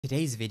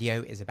Today's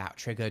video is about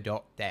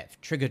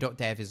Trigger.dev.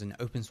 Trigger.dev is an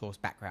open source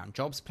background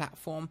jobs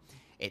platform.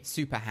 It's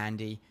super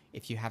handy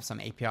if you have some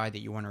API that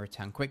you want to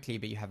return quickly,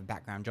 but you have a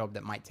background job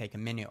that might take a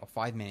minute or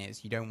 5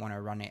 minutes. You don't want to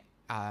run it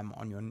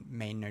on your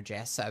main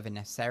Node.js server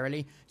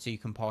necessarily, so you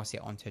can pass it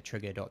onto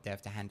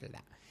Trigger.dev to handle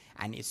that.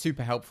 And it's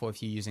super helpful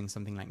if you're using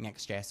something like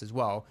Next.js as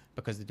well,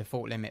 because the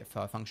default limit for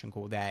a function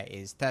call there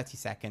is 30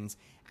 seconds.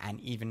 And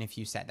even if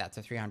you set that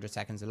to 300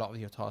 seconds, a lot of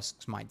your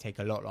tasks might take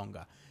a lot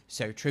longer.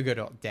 So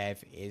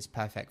Trigger.dev is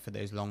perfect for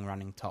those long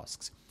running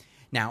tasks.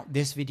 Now,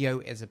 this video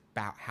is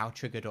about how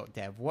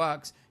Trigger.dev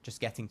works, just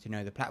getting to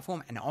know the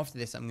platform. And after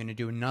this, I'm going to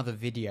do another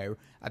video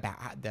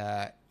about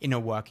the inner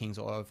workings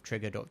of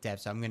Trigger.dev.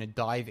 So I'm going to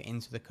dive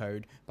into the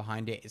code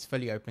behind it. It's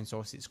fully open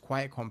source. It's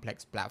quite a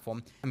complex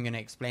platform. I'm going to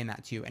explain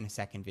that to you in a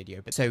second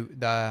video. But so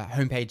the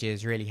homepage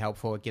is really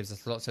helpful. It gives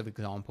us lots of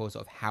examples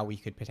of how we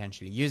could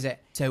potentially use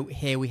it. So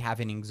here we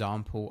have an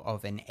example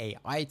of an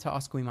AI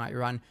task we might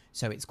run.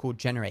 So it's called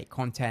generate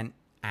content.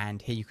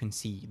 And here you can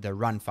see the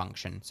run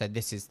function. So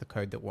this is the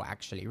code that will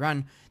actually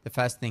run. The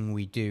first thing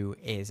we do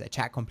is a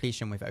chat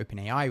completion with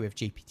OpenAI with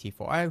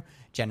GPT-4o,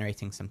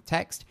 generating some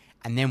text.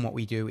 And then what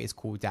we do is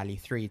call DALL-E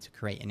 3 to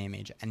create an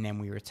image. And then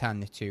we return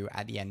the two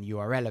at the end,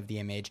 URL of the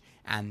image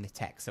and the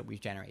text that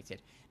we've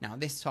generated. Now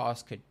this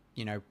task could,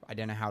 I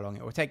don't know how long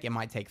it will take. It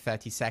might take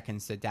 30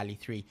 seconds to DALL-E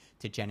 3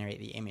 to generate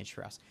the image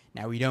for us.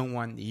 Now we don't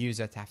want the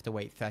user to have to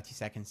wait 30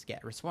 seconds to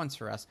get a response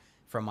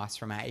from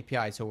our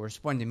API. So we'll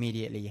respond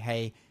immediately,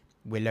 hey,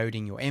 we're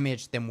loading your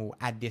image, then we'll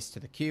add this to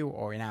the queue,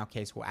 or in our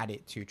case, we'll add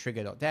it to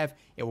Trigger.dev.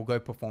 It will go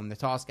perform the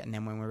task, and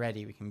then when we're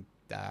ready, we can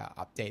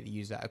update the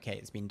user, okay,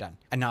 it's been done.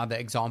 Another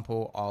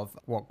example of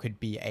what could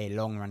be a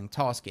long-running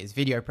task is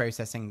video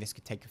processing. This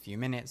could take a few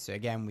minutes, so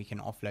again, we can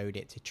offload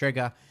it to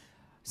Trigger.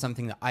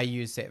 Something that I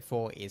use it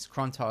for is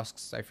cron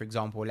tasks. So for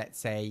example, let's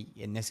say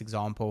in this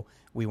example,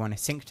 we want to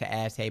sync to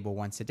Airtable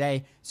once a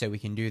day. So we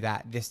can do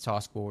that. This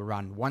task will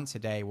run once a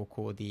day. We'll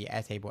call the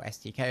Airtable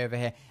SDK over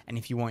here. And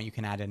if you want, you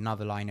can add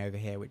another line over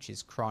here, which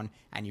is cron,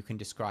 and you can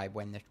describe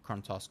when the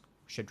cron task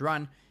should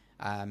run.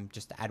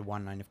 Just to add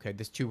one line of code.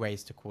 There's two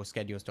ways to call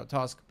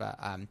schedules.task, but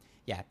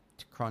yeah,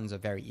 crons are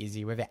very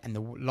easy with it. And the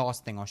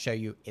last thing I'll show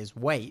you is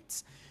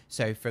waits.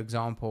 So for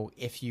example,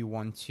 if you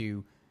want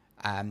to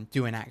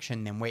do an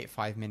action, then wait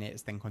 5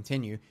 minutes, then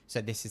continue.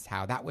 So this is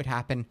how that would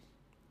happen.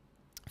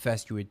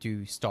 First, you would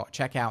do start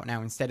checkout.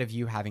 Now, instead of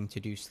you having to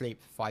do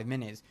sleep for 5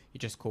 minutes, you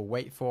just call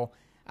wait for.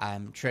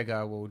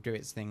 Trigger will do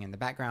its thing in the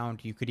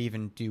background. You could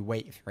even do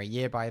wait for a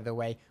year, by the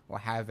way, or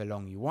however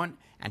long you want,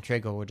 and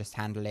Trigger will just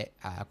handle it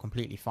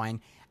completely fine.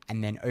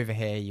 And then over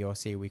here, you'll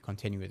see we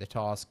continue with the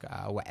task,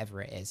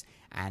 whatever it is.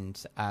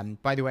 And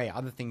by the way,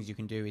 other things you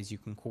can do is you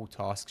can call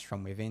tasks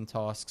from within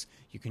tasks.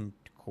 You can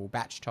call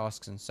batch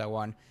tasks and so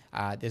on.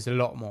 There's a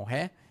lot more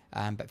here,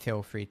 but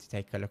feel free to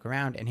take a look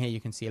around. And here you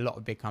can see a lot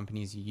of big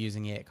companies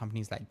using it,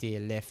 companies like Deere,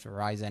 Lyft,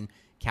 Verizon,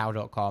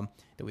 Cow.com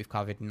that we've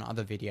covered in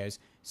other videos.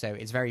 So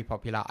it's very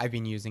popular. I've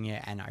been using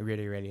it and I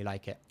really, really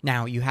like it.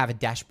 Now you have a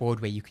dashboard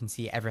where you can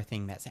see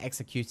everything that's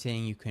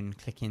executing. You can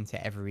click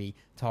into every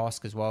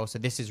task as well. So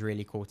this is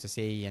really cool to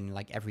see, and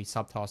like every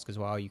subtask as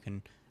well, you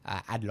can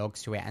add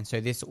logs to it. And so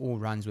this all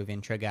runs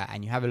within Trigger,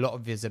 and you have a lot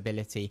of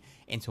visibility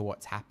into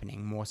what's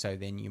happening, more so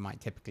than you might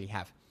typically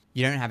have.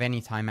 You don't have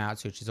any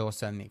timeouts, which is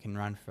awesome. It can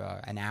run for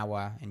an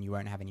hour and you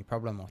won't have any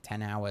problem, or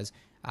 10 hours.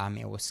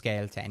 It will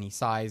scale to any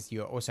size.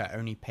 You also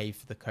only pay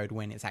for the code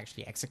when it's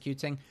actually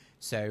executing.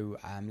 So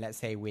let's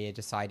say we're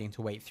deciding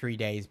to wait 3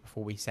 days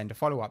before we send a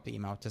follow-up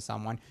email to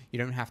someone. You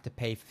don't have to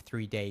pay for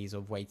 3 days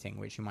of waiting,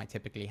 which you might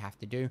typically have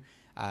to do.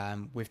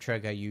 With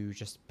Trigger, you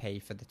just pay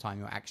for the time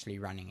you're actually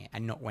running it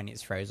and not when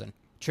it's frozen.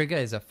 Trigger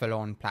is a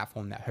full-on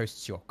platform that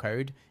hosts your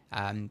code.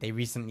 They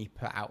recently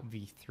put out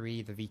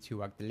V3. The V2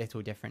 worked a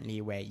little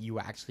differently, where you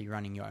were actually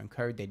running your own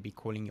code. They'd be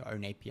calling your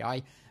own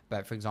API.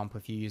 But for example,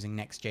 if you're using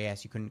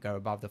Next.js, you couldn't go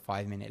above the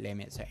 5-minute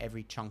limit. So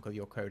every chunk of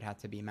your code had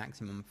to be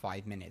maximum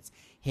 5 minutes.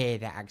 Here,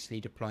 they're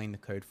actually deploying the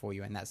code for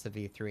you, and that's the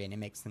V3, and it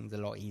makes things a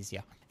lot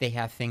easier. They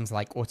have things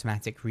like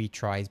automatic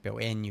retries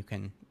built in. You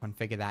can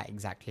configure that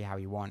exactly how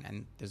you want,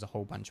 and there's a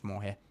whole bunch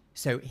more here.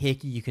 So here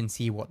you can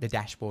see what the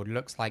dashboard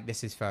looks like.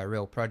 This is for a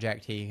real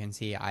project. Here you can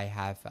see I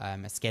have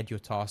a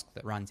scheduled task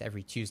that runs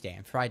every Tuesday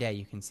and Friday.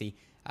 You can see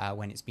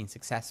when it's been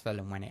successful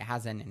and when it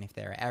hasn't, and if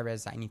there are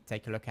errors, I need to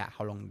take a look at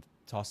how long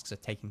tasks are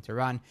taking to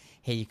run.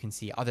 Here you can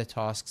see other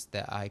tasks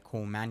that I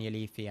call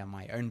manually via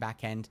my own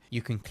backend.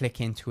 You can click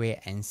into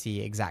it and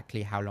see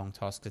exactly how long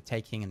tasks are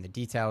taking and the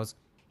details.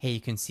 Here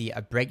you can see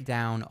a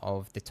breakdown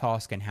of the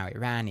task and how it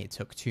ran. It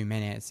took 2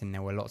 minutes and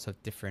there were lots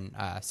of different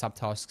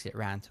subtasks it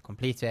ran to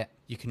complete it.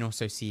 You can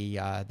also see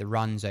the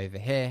runs over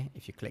here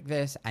if you click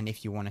this, and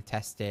if you want to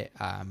test it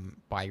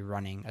by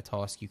running a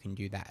task, you can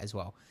do that as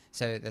well.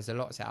 So there's a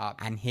lot set up,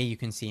 and here you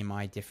can see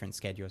my different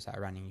schedules that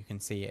are running. You can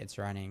see it's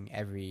running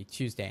every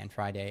Tuesday and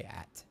Friday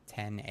at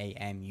 10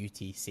 a.m.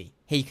 UTC.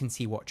 Here you can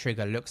see what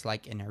Trigger looks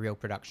like in a real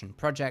production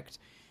project.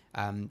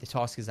 The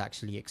task is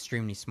actually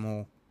extremely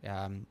small.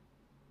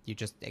 You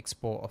just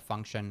export a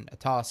function, a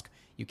task,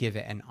 you give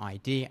it an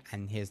ID,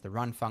 and here's the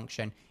run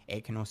function.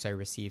 It can also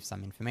receive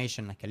some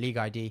information like a league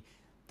ID.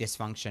 This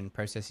function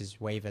processes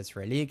waivers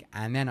for a league,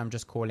 and then I'm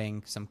just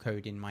calling some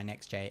code in my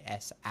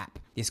Next.js app.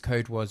 This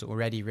code was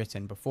already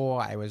written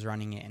before. I was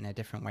running it in a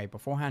different way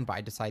beforehand, but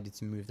I decided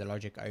to move the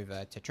logic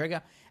over to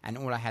Trigger, and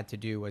all I had to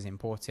do was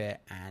import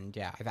it, and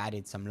yeah, I've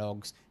added some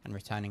logs and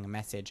returning a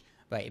message,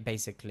 but it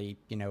basically,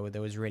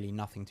 there was really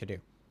nothing to do.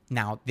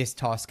 Now, this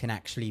task can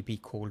actually be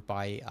called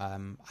by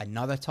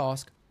another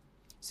task.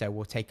 So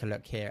we'll take a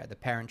look here at the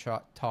parent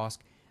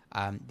task.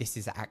 This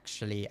is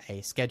actually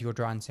a scheduled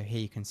run. So here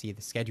you can see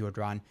the scheduled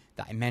run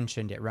that I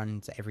mentioned. It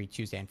runs every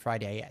Tuesday and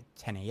Friday at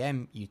 10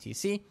 a.m.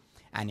 UTC.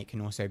 And it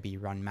can also be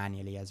run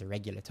manually as a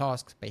regular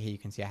task. But here you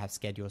can see I have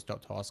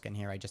schedules.task, and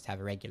here I just have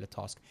a regular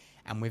task.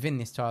 And within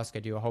this task, I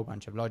do a whole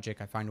bunch of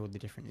logic. I find all the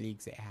different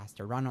leagues it has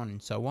to run on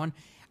and so on.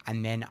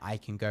 And then I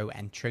can go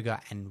and trigger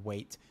and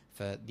wait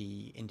for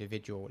the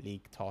individual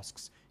league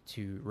tasks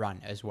to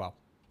run as well.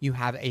 You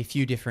have a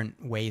few different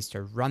ways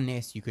to run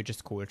this. You could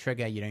just call a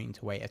trigger. You don't need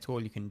to wait at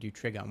all. You can do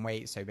trigger and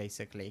wait. So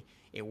basically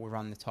it will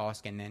run the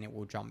task and then it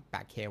will jump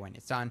back here when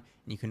it's done.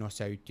 And you can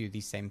also do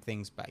these same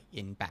things, but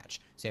in batch.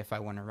 So if I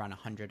want to run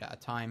 100 at a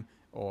time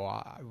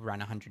or run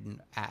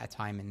 100 at a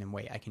time and then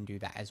wait, I can do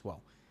that as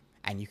well.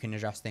 And you can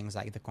adjust things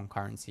like the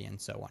concurrency and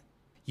so on.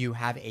 You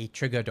have a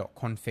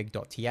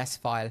trigger.config.ts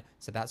file.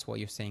 So that's what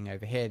you're seeing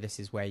over here. This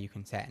is where you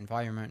can set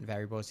environment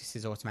variables. This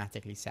is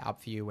automatically set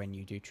up for you when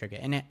you do trigger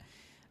init.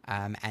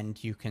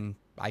 And you can,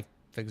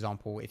 for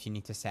example, if you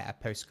need to set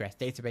a Postgres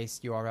database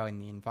URL in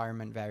the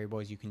environment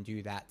variables, you can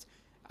do that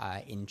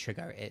in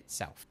Trigger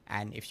itself.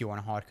 And if you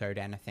want to hard code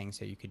anything,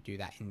 so you could do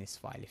that in this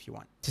file if you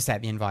want. To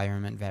set the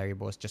environment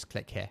variables, just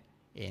click here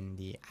in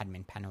the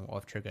admin panel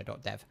of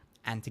Trigger.dev.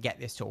 And to get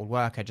this to all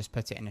work, I just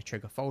put it in a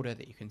Trigger folder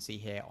that you can see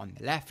here on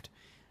the left.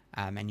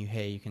 And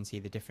here you can see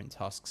the different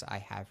tasks I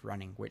have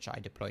running, which I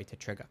deploy to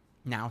Trigger.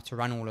 Now, to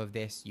run all of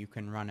this, you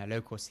can run a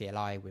local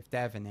CLI with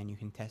dev, and then you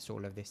can test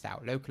all of this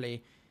out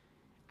locally.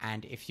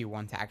 And if you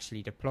want to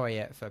actually deploy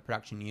it for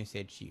production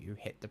usage, you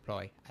hit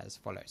deploy as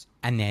follows.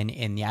 And then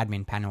in the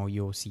admin panel,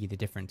 you'll see the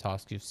different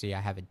tasks. You'll see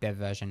I have a dev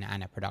version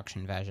and a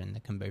production version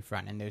that can both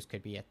run, and those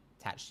could be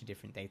attached to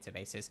different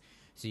databases.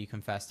 So you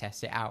can first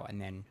test it out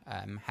and then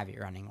have it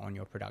running on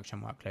your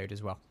production workload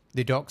as well.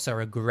 The docs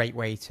are a great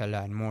way to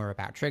learn more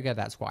about Trigger.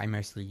 That's what I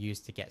mostly use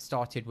to get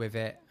started with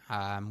it.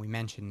 We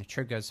mentioned the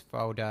triggers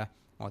folder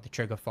or the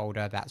trigger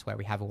folder. That's where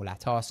we have all our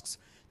tasks.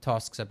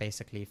 Tasks are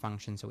basically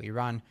functions that we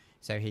run.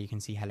 So here you can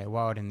see hello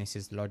world, and this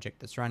is the logic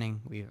that's running.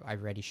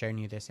 I've already shown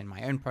you this in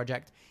my own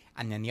project.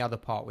 And then the other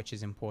part, which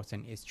is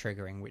important, is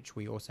triggering, which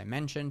we also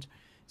mentioned.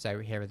 So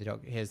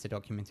here's the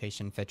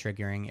documentation for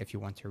triggering if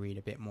you want to read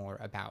a bit more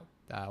about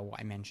what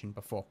I mentioned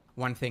before.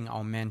 One thing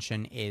I'll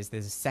mention is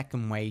there's a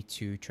second way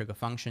to trigger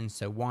functions.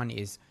 So one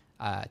is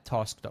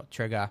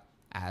task.trigger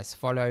as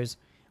follows,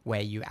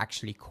 where you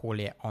actually call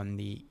it on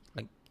the,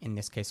 like in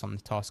this case, on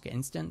the task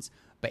instance.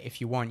 But if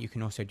you want, you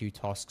can also do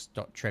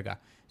tasks.trigger.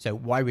 So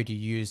why would you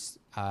use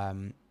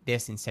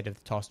this instead of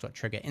the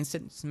task.trigger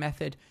instance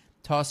method?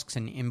 Tasks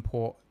and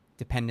import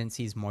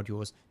dependencies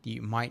modules that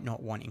you might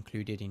not want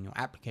included in your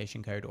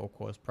application code or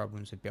cause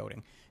problems with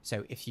building.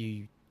 So if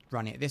you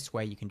run it this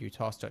way, you can do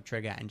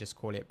task.trigger and just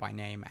call it by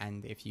name.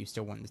 And if you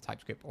still want the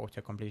TypeScript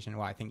auto completion,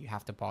 well, I think you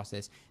have to pass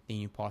this, then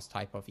you pass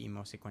type of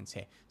email sequence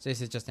here. So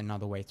this is just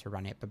another way to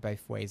run it, but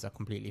both ways are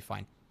completely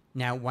fine.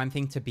 Now, one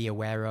thing to be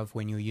aware of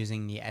when you're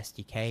using the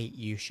SDK,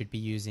 you should be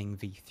using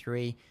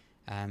v3.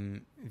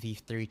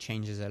 V3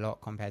 changes a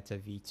lot compared to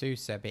v2,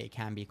 so but it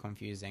can be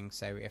confusing.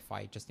 So if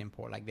I just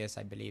import like this,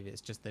 I believe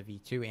it's just the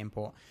v2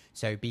 import,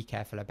 so be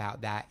careful about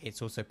that.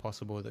 It's also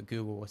possible that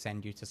Google will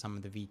send you to some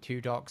of the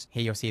v2 docs.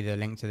 Here you'll see the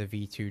link to the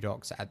v2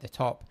 docs at the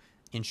top.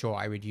 In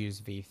short, I would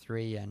use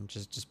v3, and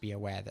just be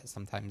aware that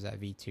sometimes a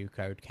v2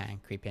 code can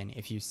creep in.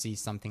 If you see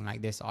something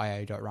like this,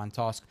 io.run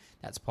task,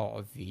 that's part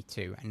of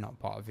v2 and not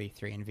part of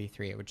v3. In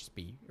v3 it would just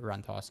be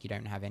run task. You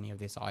don't have any of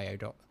this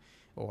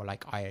or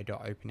like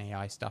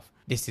io.openai stuff.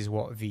 This is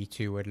what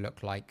v2 would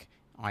look like,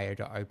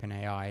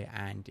 io.openai,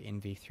 and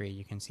in v3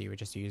 you can see we're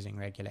just using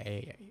regular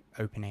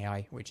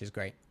OpenAI, which is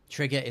great.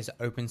 Trigger is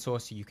open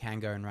source, so you can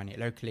go and run it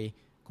locally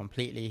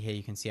completely. Here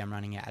you can see I'm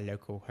running it at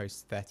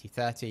localhost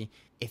 3030.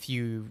 If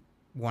you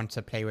want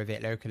to play with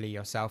it locally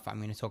yourself, I'm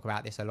going to talk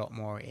about this a lot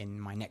more in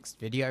my next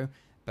video,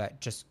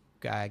 but just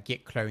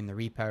git clone the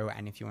repo,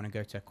 and if you want to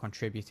go to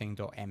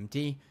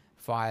contributing.md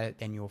file,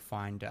 then you'll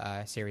find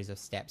a series of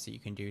steps that you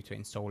can do to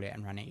install it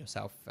and run it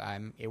yourself.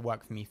 It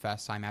worked for me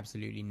first time,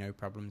 absolutely no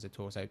problems at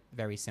all, so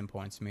very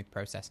simple and smooth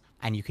process,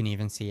 and you can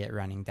even see it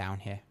running down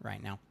here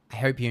right now. I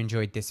hope you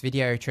enjoyed this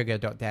video.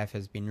 Trigger.dev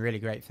has been really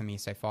great for me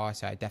so far,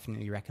 so I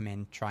definitely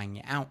recommend trying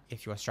it out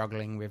if you're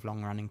struggling with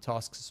long running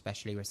tasks,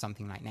 especially with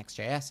something like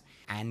Next.js.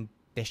 And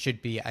there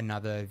should be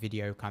another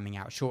video coming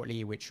out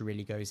shortly, which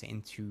really goes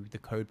into the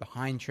code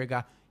behind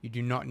Trigger. You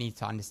do not need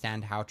to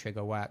understand how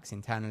Trigger works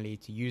internally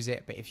to use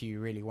it, but if you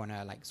really want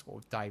to like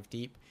sort of dive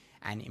deep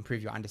and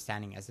improve your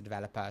understanding as a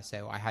developer,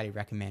 so I highly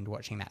recommend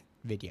watching that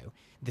video.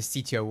 The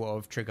CTO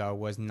of Trigger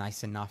was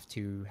nice enough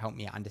to help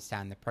me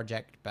understand the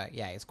project, but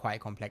yeah, it's quite a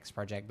complex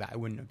project that I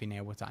wouldn't have been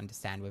able to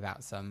understand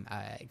without some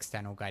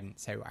external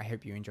guidance. So I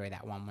hope you enjoy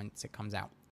that one once it comes out.